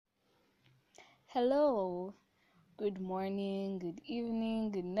Hello, good morning, good evening,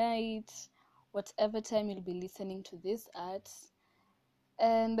 good night, whatever time you'll be listening to this at.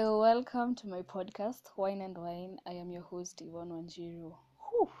 And welcome to my podcast, Wine and Wine. I am your host, Yvonne Wanjiru.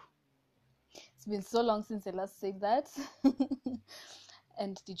 Whew. It's been so long since I last said that.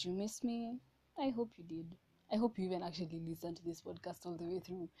 And did you miss me? I hope you did. I hope you even actually listened to this podcast all the way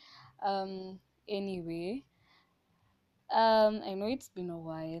through. Anyway, I know it's been a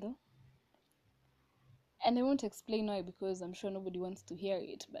while. And I won't explain why because I'm sure nobody wants to hear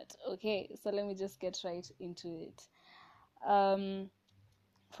it. But okay, so let me just get right into it.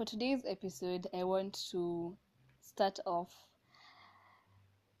 For today's episode, I want to start off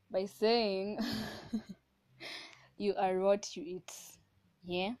by saying you are what you eat.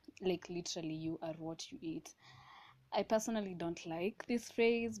 Yeah, like literally, you are what you eat. I personally don't like this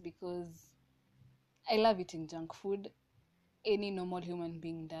phrase because I love eating junk food. Any normal human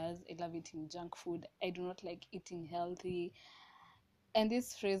being does. I love eating junk food. I do not like eating healthy. And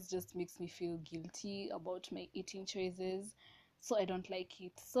this phrase just makes me feel guilty about my eating choices, so I don't like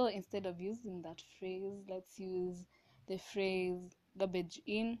it. So instead of using that phrase, let's use the phrase garbage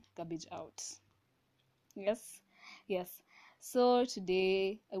in, garbage out. Yes, yes. So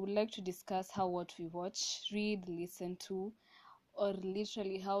today I would like to discuss how what we watch, read, listen to, or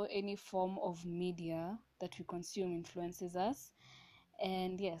literally how any form of media that we consume influences us.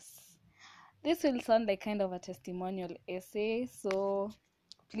 And yes, this will sound like kind of a testimonial essay, so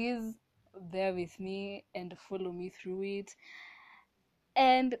please bear with me and follow me through it.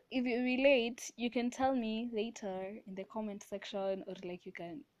 And if you relate, you can tell me later in the comment section, or like you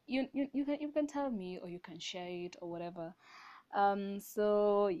can tell me, or you can share it or whatever.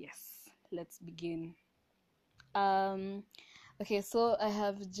 So yes, let's begin. Um okay, so I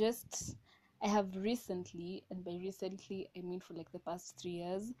have recently, and by recently I mean for like the past 3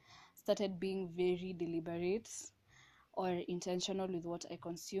 years, started being very deliberate or intentional with what I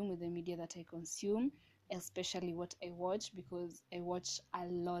consume, with the media that I consume, especially what I watch, because I watch a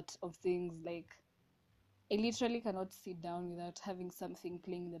lot of things. Like, I literally cannot sit down without having something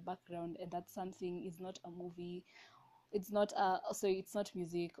playing in the background, and that something is not a movie. It's not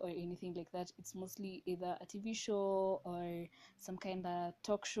music or anything like that. It's mostly either a TV show or some kind of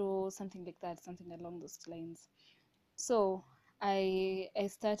talk show, something like that, something along those lines. So I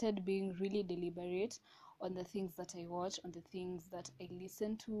started being really deliberate on the things that I watch, on the things that I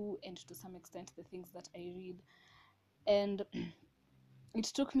listen to, and to some extent the things that I read. And it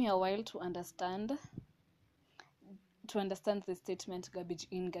took me a while to understand the statement garbage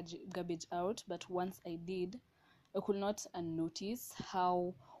in, garbage out. But once I did, I could not unnotice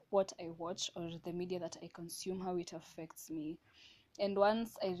how what I watch or the media that I consume, how it affects me. And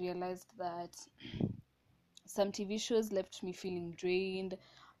once I realized that some TV shows left me feeling drained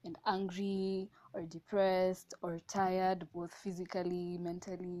and angry or depressed or tired, both physically,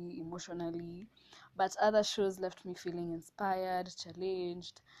 mentally, emotionally. But other shows left me feeling inspired,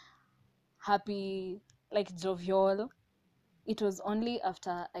 challenged, happy, like jovial. It was only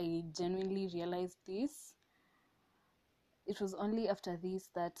after I genuinely realized this, it was only after this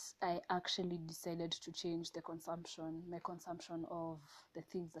that I actually decided to change my consumption of the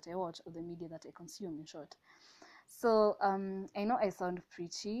things that I watch, or the media that I consume, in short. So I know I sound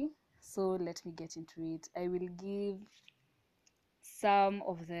preachy, so let me get into it. I will give some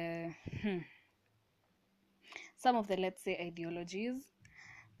of the let's say ideologies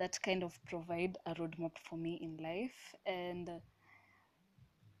that kind of provide a roadmap for me in life, and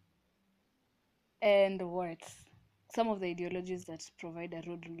what some of the ideologies that provide a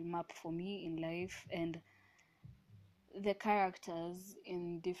roadmap for me in life, and the characters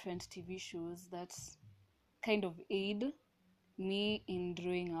in different TV shows that kind of aid me in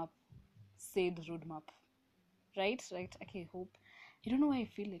drawing up said roadmap. Right? Okay, hope. I don't know why I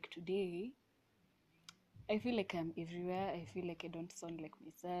feel like today. I feel like I'm everywhere. I feel like I don't sound like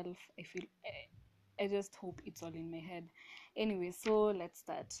myself. I just hope it's all in my head. Anyway, so let's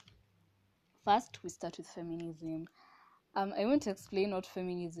start. First, we start with feminism. I won't explain what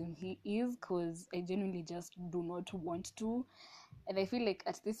feminism is because I genuinely just do not want to. And I feel like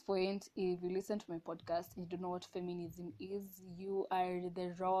at this point, if you listen to my podcast and you don't know what feminism is, you are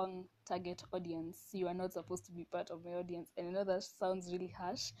the wrong target audience. You are not supposed to be part of my audience. And I know that sounds really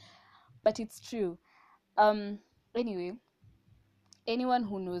harsh, but it's true. Anyway, anyone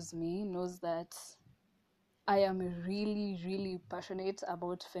who knows me knows that I am really, really passionate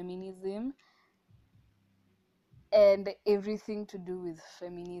about feminism and everything to do with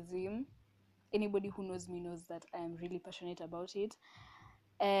feminism. Anybody who knows me knows that I am really passionate about it.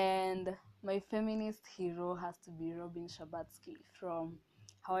 And my feminist hero has to be Robin Scherbatsky from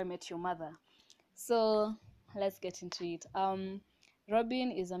How I Met Your Mother. So let's get into it.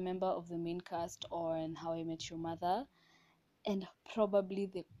 Robin is a member of the main cast on How I Met Your Mother, and probably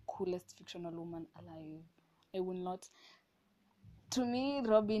the coolest fictional woman alive. I will not. To me,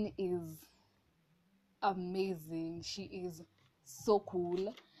 Robin is amazing. She is so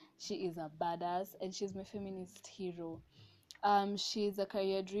cool. She is a badass, and she's my feminist hero. She's a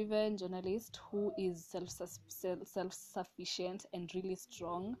career-driven journalist who is self-sufficient and really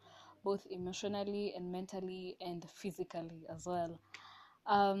strong, both emotionally and mentally and physically as well.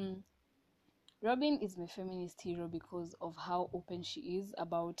 Um, Robin is my feminist hero because of how open she is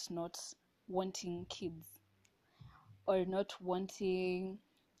about not wanting kids or not wanting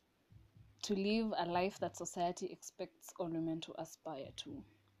to live a life that society expects all women to aspire to.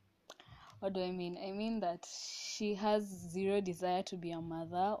 What do I mean? I mean that she has zero desire to be a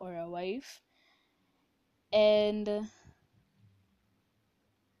mother or a wife, and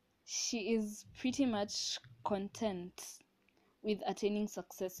she is pretty much content with attaining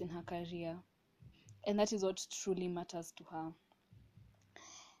success in her career, and that is what truly matters to her.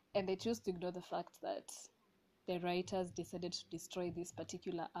 And I choose to ignore the fact that the writers decided to destroy this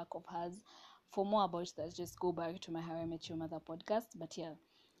particular arc of hers. For more about that, just go back to my How I Met Your Mother podcast. But yeah,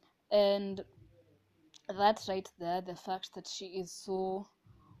 and that right there, the fact that she is so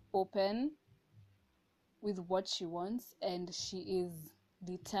open with what she wants and she is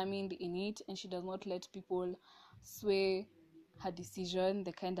determined in it, and she does not let people sway her decision,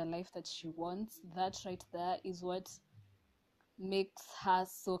 the kind of life that she wants, that right there is what makes her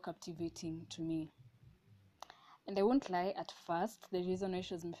so captivating to me. And I won't lie, at first, the reason why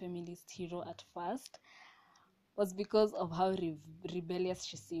she was my feminist hero at first was because of how rebellious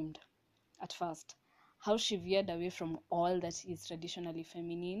she seemed at first. How she veered away from all that is traditionally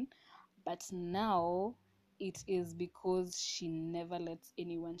feminine. But now it is because she never lets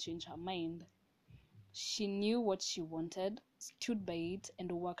anyone change her mind. She knew what she wanted, stood by it,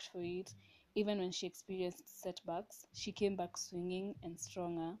 and worked for it. Even when she experienced setbacks, she came back swinging and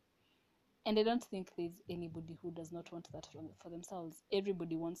stronger. And I don't think there's anybody who does not want that for themselves.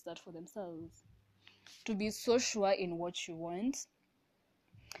 Everybody wants that for themselves. To be so sure in what you want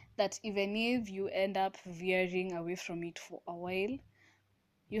that even if you end up veering away from it for a while,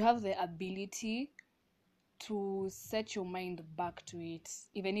 you have the ability to set your mind back to it,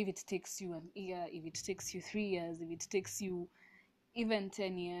 even if it takes you an year, if it takes you 3 years, if it takes you even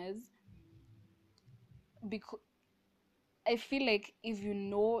 10 years. Because I feel like if you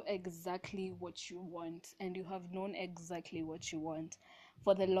know exactly what you want, and you have known exactly what you want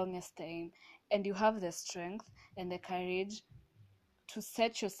for the longest time, and you have the strength and the courage to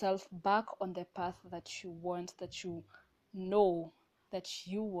set yourself back on the path that you want, that you know that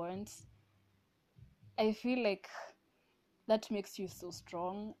you want, I feel like that makes you so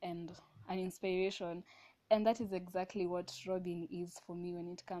strong and an inspiration. And that is exactly what Robin is for me when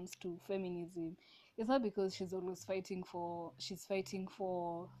it comes to feminism. It's not because she's fighting for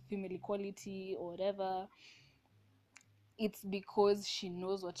female equality or whatever. It's because she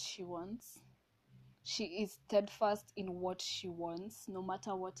knows what she wants. She is steadfast in what she wants, no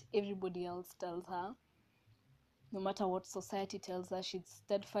matter what everybody else tells her, no matter what society tells her. She's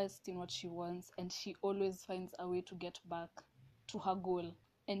steadfast in what she wants, and she always finds a way to get back to her goal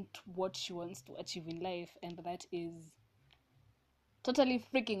and to what she wants to achieve in life, and that is totally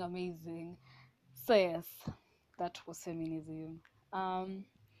freaking amazing. So yes, that was feminism.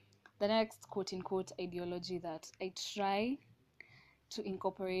 The next quote-unquote ideology that I try to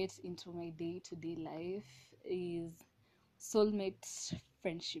incorporate into my day-to-day life is soulmate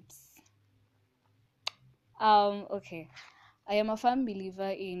friendships. Okay. I am a firm believer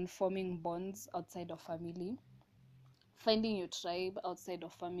in forming bonds outside of family, finding your tribe outside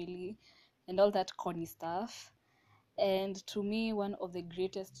of family, and all that corny stuff. And to me, one of the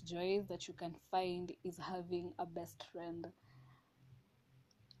greatest joys that you can find is having a best friend.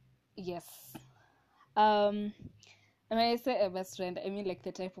 Yes. Um, and when I say a best friend, I mean like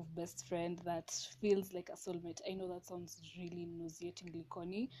the type of best friend that feels like a soulmate. I know that sounds really nauseatingly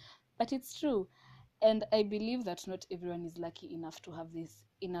corny, but it's true. And I believe that not everyone is lucky enough to have this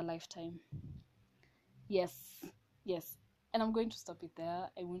in a lifetime. Yes, yes. And I'm going to stop it there.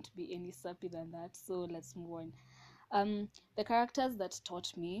 I won't be any sappy than that. So let's move on. The characters that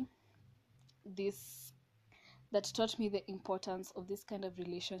taught me this, that taught me the importance of this kind of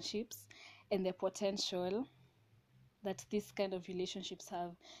relationships and the potential that this kind of relationships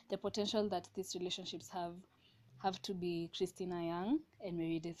have, the potential that these relationships have to be Christina Young and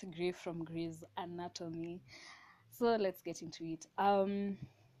Meredith Grey from Grey's Anatomy. So let's get into it.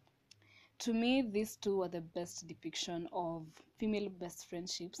 To me, these two are the best depiction of female best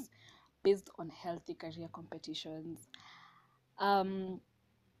friendships based on healthy career competitions.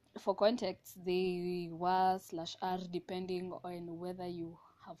 For context, they were / are, depending on whether you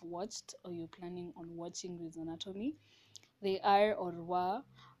have watched or you're planning on watching Grey's Anatomy. They are or were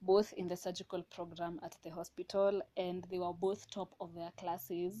both in the surgical program at the hospital, and they were both top of their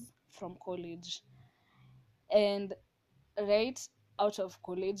classes from college. And right out of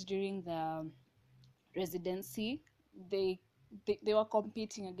college, during the residency, they were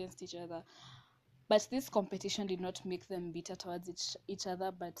competing against each other. But this competition did not make them bitter towards each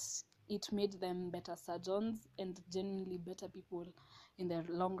other, but it made them better surgeons and genuinely better people in the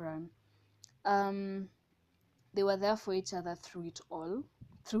long run. They were there for each other through it all,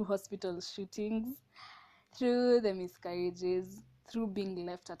 through hospital shootings, through the miscarriages, through being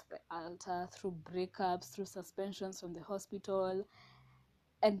left at the altar, through breakups, through suspensions from the hospital,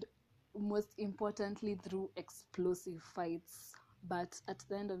 and most importantly, through explosive fights. But at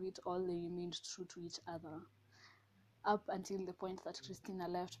the end of it all, they remained true to each other up until the point that Christina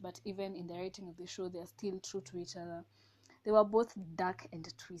left. But even in the writing of the show, they are still true to each other. They were both dark and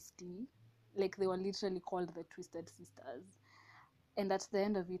twisty, like they were literally called the Twisted Sisters. And at the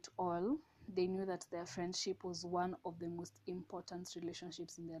end of it all, they knew that their friendship was one of the most important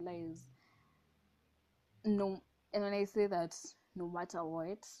relationships in their lives. No, and when I say that, no matter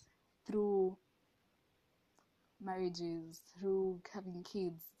what, through marriages, through having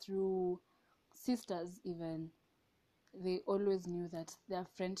kids, through sisters even, they always knew that their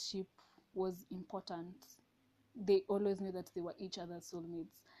friendship was important. They always knew that they were each other's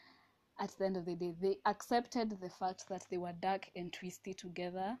soulmates. At the end of the day, they accepted the fact that they were dark and twisty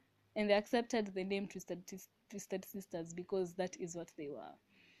together, and they accepted the name Twisted Sisters because that is what they were.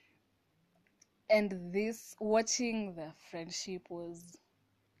 And this, watching their friendship, was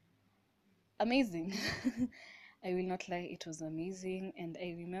amazing. I will not lie, it was amazing. And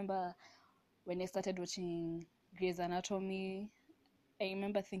I remember when I started watching Grey's Anatomy, I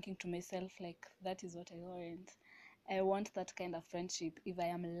remember thinking to myself, like, that is what I want. I want that kind of friendship. If I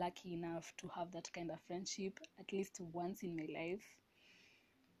am lucky enough to have that kind of friendship at least once in my life,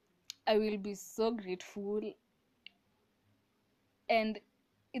 I will be so grateful. And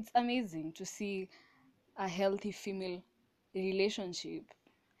it's amazing to see a healthy female relationship,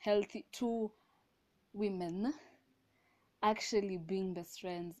 healthy two women actually being best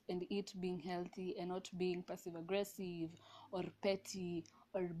friends, and it being healthy and not being passive aggressive or petty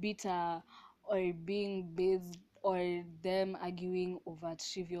or bitter or being based, or them arguing over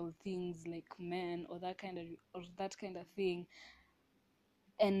trivial things like men or that kind of thing,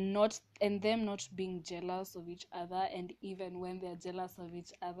 and them not being jealous of each other. And even when they're jealous of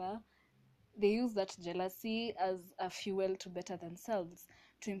each other, they use that jealousy as a fuel to better themselves,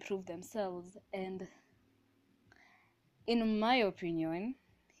 to improve themselves. And in my opinion,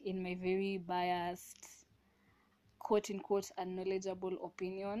 in my very biased, quote-unquote unknowledgeable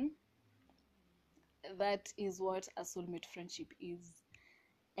opinion, that is what a soulmate friendship is.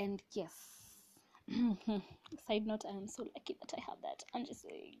 And yes, side note, I am so lucky that I have that. I'm just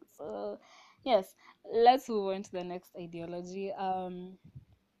saying. So yes, let's move on to the next ideology.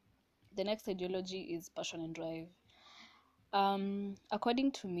 The next ideology is passion and drive.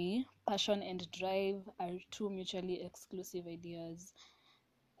 According to me, passion and drive are two mutually exclusive ideas.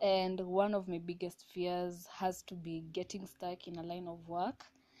 And one of my biggest fears has to be getting stuck in a line of work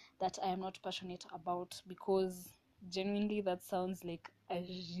that I am not passionate about, because genuinely that sounds like a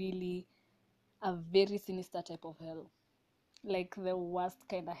very sinister type of hell. Like the worst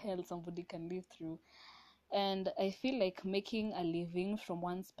kind of hell somebody can live through. And I feel like making a living from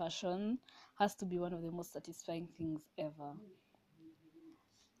one's passion has to be one of the most satisfying things ever.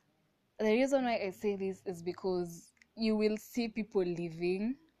 The reason why I say this is because you will see people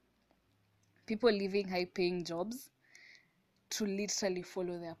leaving high paying jobs to literally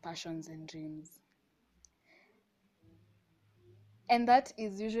follow their passions and dreams. And that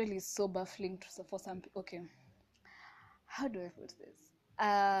is usually so baffling for some people. Okay, how do I put this?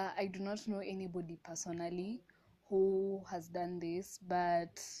 I do not know anybody personally who has done this,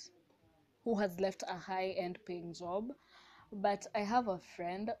 but who has left a high-end paying job. But I have a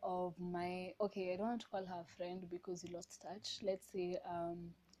friend of my, okay, I don't want to call her a friend because we lost touch. Let's say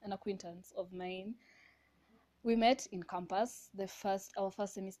an acquaintance of mine. We met in campus, our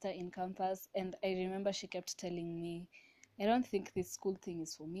first semester in campus, and I remember she kept telling me, I don't think this school thing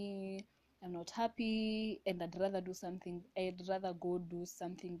is for me. I'm not happy, and I'd rather go do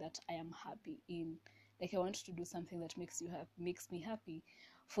something that I am happy in. Like, I want to do something that makes me happy.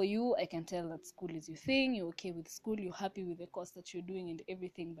 For you, I can tell that school is your thing, you're okay with school, you're happy with the course that you're doing and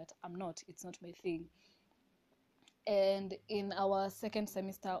everything, but I'm not. It's not my thing. And in our second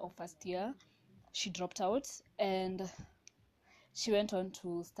semester of first year, she dropped out and she went on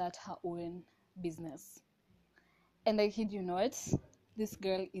to start her own business. And I kid you not, this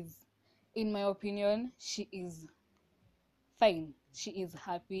girl is, in my opinion, she is fine. She is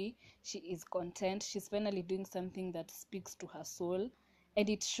happy. She is content. She's finally doing something that speaks to her soul. And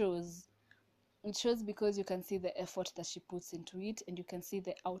it shows. It shows because you can see the effort that she puts into it, and you can see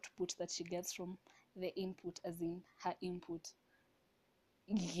the output that she gets from the input, as in her input.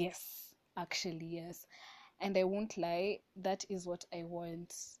 Yes, actually, yes. And I won't lie, that is what I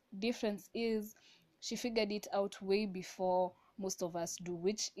want. Difference is she figured it out way before most of us do,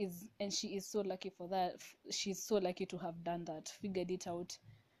 which is, and she is so lucky for that. She's so lucky to have done that, figured it out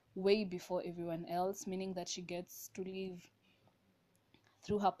way before everyone else, meaning that she gets to live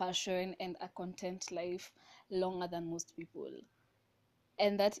through her passion and a content life longer than most people.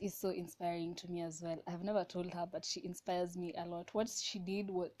 And that is so inspiring to me as well. I've never told her, but she inspires me a lot. What she did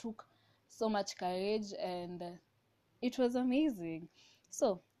took so much courage, and it was amazing.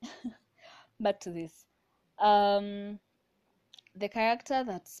 So back to this. um the character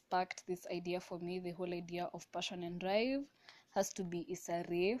that sparked this idea for me, the whole idea of passion and drive, has to be Issa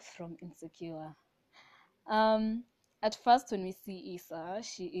Rae from Insecure. um at first, when we see Issa,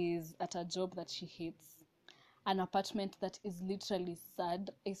 she is at a job that she hates, an apartment that is literally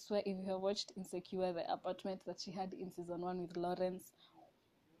sad. I swear, if you have watched Insecure, the apartment that she had in season 1 with Lawrence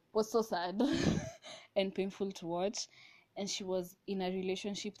was so sad and painful to watch. And she was in a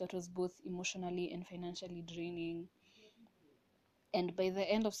relationship that was both emotionally and financially draining. And by the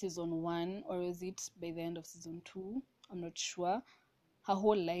end of season 1, or is it by the end of season 2, I'm not sure, her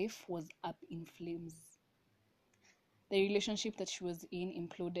whole life was up in flames. The relationship that she was in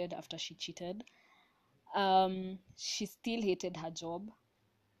imploded after she cheated. She still hated her job,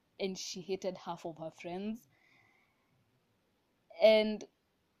 and she hated half of her friends, and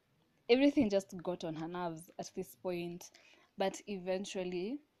everything just got on her nerves at this point. But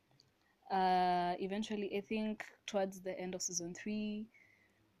eventually, I think towards the end of season 3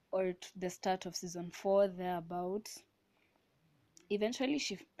 or the start of season 4, thereabout, eventually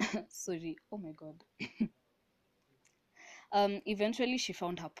she sorry, oh my god. Eventually she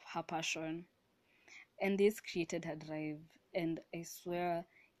found her passion, and this created her drive. And I swear,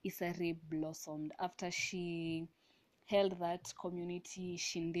 Issa Rae blossomed after she held that community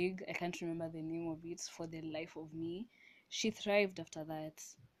shindig. I can't remember the name of it for the life of me. She thrived after that.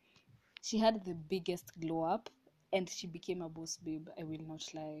 She had the biggest glow up, and she became a boss babe, I will not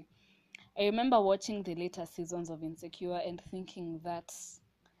lie. I remember watching the later seasons of Insecure and thinking that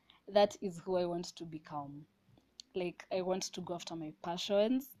that is who I want to become. Like, I want to go after my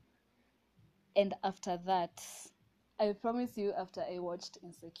passions. And after that, I promise you, after I watched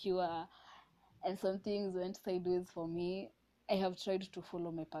Insecure and some things went sideways for me, I have tried to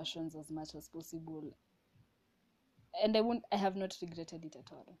follow my passions as much as possible. And I have not regretted it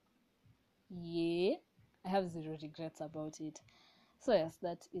at all. Yeah, I have zero regrets about it. So yes,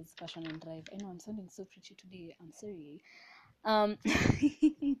 that is passion and drive. I know I'm sounding so pretty today. I'm sorry. Um,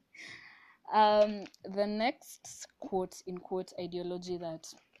 the next quote in quote ideology that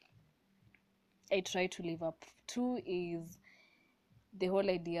I try to live up to is the whole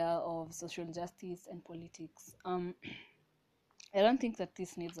idea of social justice and politics. I don't think that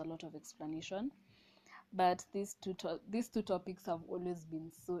this needs a lot of explanation, but these two topics have always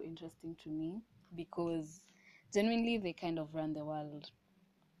been so interesting to me because genuinely they kind of run the world.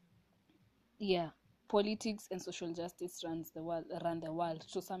 Yeah, politics and social justice run the world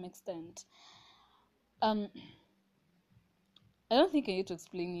to some extent. Um, I don't think I need to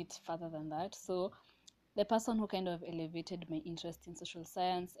explain it further than that. So the person who kind of elevated my interest in social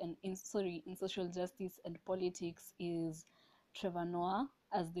science and in social justice and politics is Trevor Noah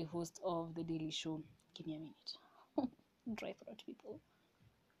as the host of The Daily Show. Give me a minute. Dry throat, people.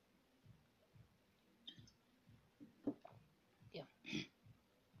 Yeah.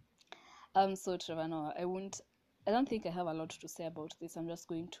 So Trevor Noah, I don't think I have a lot to say about this. I'm just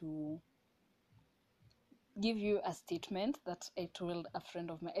going to give you a statement that I told a friend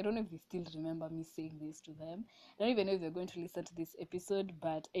of mine. I don't know if they still remember me saying this to them. I don't even know if they're going to listen to this episode,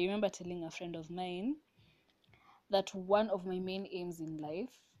 but I remember telling a friend of mine that one of my main aims in life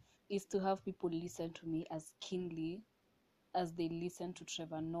is to have people listen to me as keenly as they listen to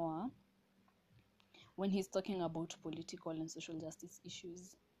Trevor Noah when he's talking about political and social justice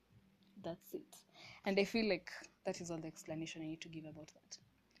issues. That's it. And I feel like that is all the explanation I need to give about that.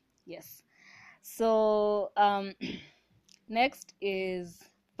 Yes. So next is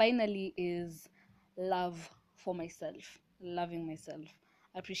love for myself, loving myself,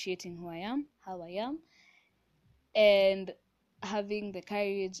 appreciating who I am, how I am, and having the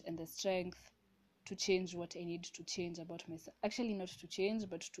courage and the strength to change what I need to change about myself. Actually, not to change,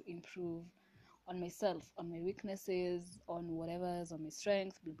 but to improve on myself, on my weaknesses, on whatever's on my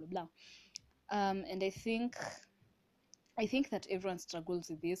strengths, blah blah blah. And I think that everyone struggles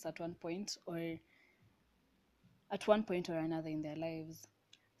with this at one point or another in their lives.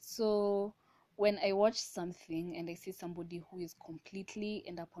 So when I watch something and I see somebody who is completely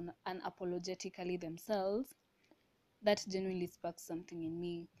and unapologetically themselves, that genuinely sparks something in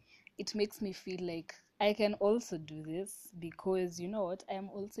me. It makes me feel like I can also do this because you know what? I am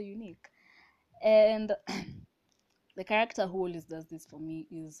also unique. And the character who always does this for me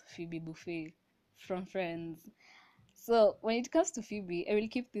is Phoebe Buffay from Friends. So when it comes to Phoebe, I will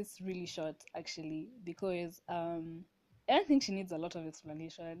keep this really short actually because I don't think she needs a lot of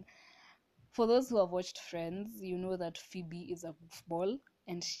explanation. For those who have watched Friends, you know that Phoebe is a goofball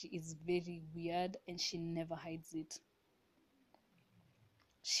and she is very weird and she never hides it.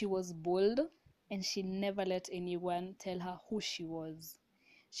 She was bold and she never let anyone tell her who she was.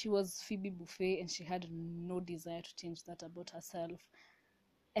 She was Phoebe Buffay and she had no desire to change that about herself.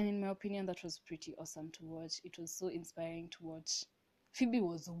 And in my opinion, that was pretty awesome to watch. It was so inspiring to watch. Phoebe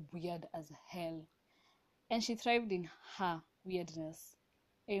was weird as hell and she thrived in her weirdness.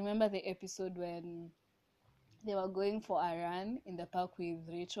 I remember the episode when they were going for a run in the park with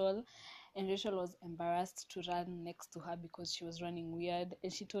Rachel, and Rachel was embarrassed to run next to her because she was running weird.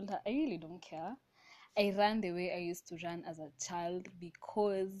 And she told her, I really don't care. I ran the way I used to run as a child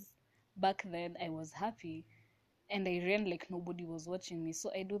because back then I was happy and I ran like nobody was watching me.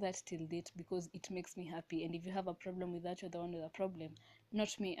 So I do that till date because it makes me happy. And if you have a problem with that, you're the one with a problem.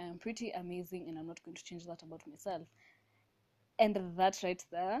 Not me. I am pretty amazing and I'm not going to change that about myself. And that right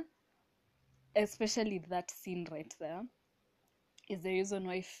there, especially that scene right there, is the reason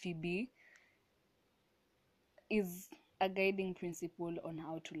why Phoebe is a guiding principle on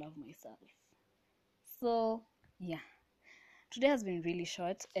how to love myself. So, yeah. Today has been really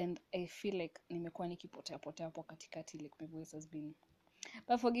short and I feel like nimekuwa nikipotea potea hapo katikati, like my voice has been.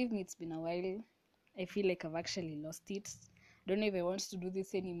 But forgive me, it's been a while. I feel like I've actually lost it. Don't know if I want to do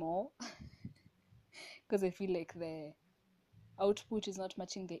this anymore because I feel like the output is not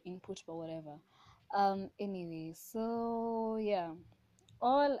matching the input, but whatever. Anyway, so yeah.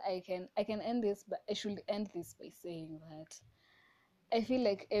 All I can end this, but I should end this by saying that I feel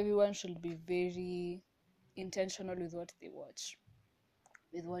like everyone should be very intentional with what they watch,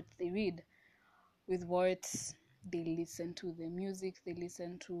 with what they read, with what they listen to, the music they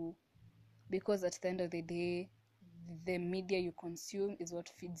listen to, because at the end of the day, the media you consume is what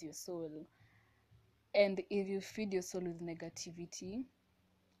feeds your soul. And if you feed your soul with negativity,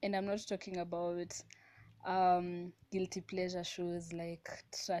 and I'm not talking about guilty pleasure shows like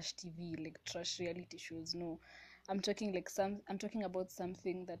trash TV, like trash reality shows. No, I'm talking about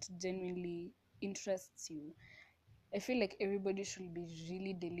something that genuinely interests you. I feel like everybody should be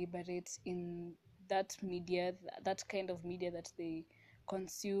really deliberate in that media, that kind of media that they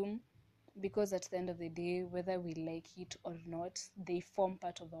consume, because at the end of the day, whether we like it or not, they form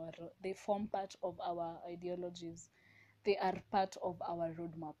part of our ideologies. They are part of our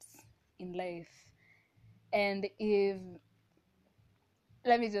roadmaps in life. And if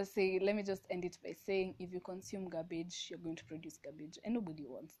let me just end it by saying, if you consume garbage, you're going to produce garbage, and nobody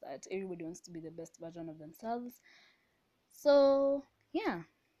wants that. Everybody wants to be the best version of themselves. So yeah,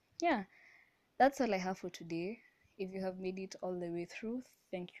 that's all I have for today. If you have made it all the way through,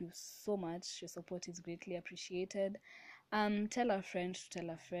 thank you so much. Your support is greatly appreciated. Tell a friend to tell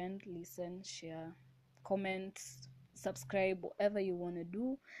a friend, listen, share, comment, subscribe, whatever you want to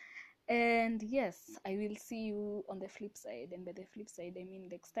do. And yes, I will see you on the flip side. And by the flip side, I mean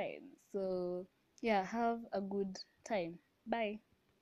next time. So, yeah, have a good time. Bye.